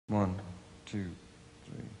1, 2,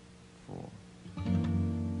 3, 4.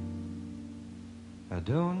 I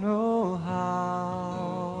don't know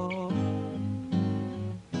how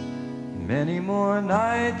many more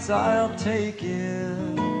nights I'll take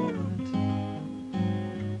it.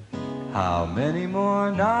 How many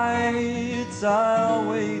more nights I'll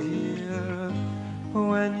wait here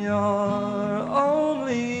when you're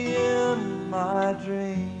only in my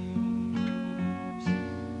dreams.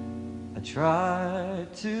 I try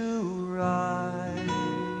to write,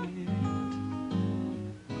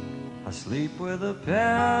 I sleep with a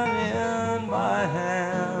pen in my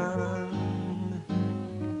hand.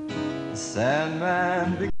 The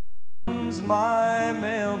Sandman becomes my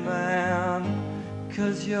mailman,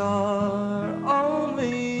 'cause you're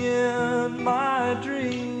only in my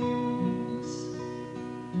dreams.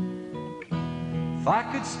 If I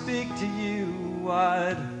could speak to you,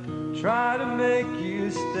 I'd try to make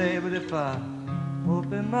you stay. But if I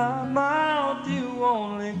open my mouth, you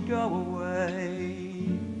only go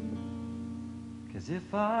away. 'Cause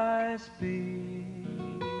if I speak,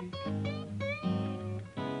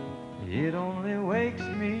 it only wakes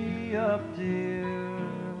me up, dear.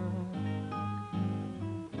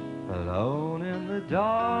 Alone in the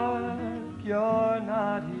dark, you're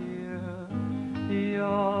not here.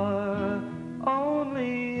 You're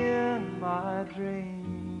only in my dreams.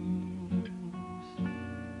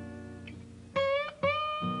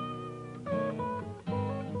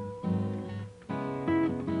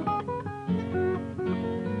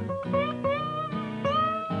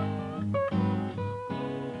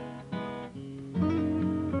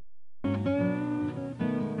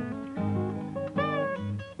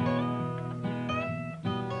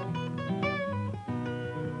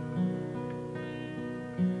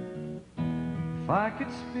 If I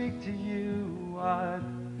could speak to you, I'd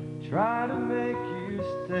try to make you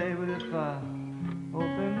stay. But if I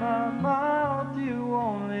open my mouth, you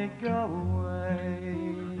only go away.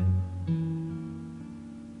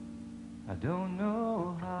 I don't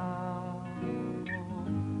know how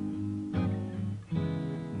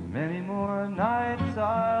many more nights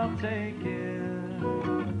I'll take it.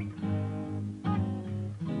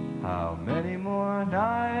 How many more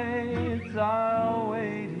nights I'll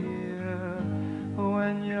wait here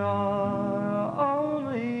when you're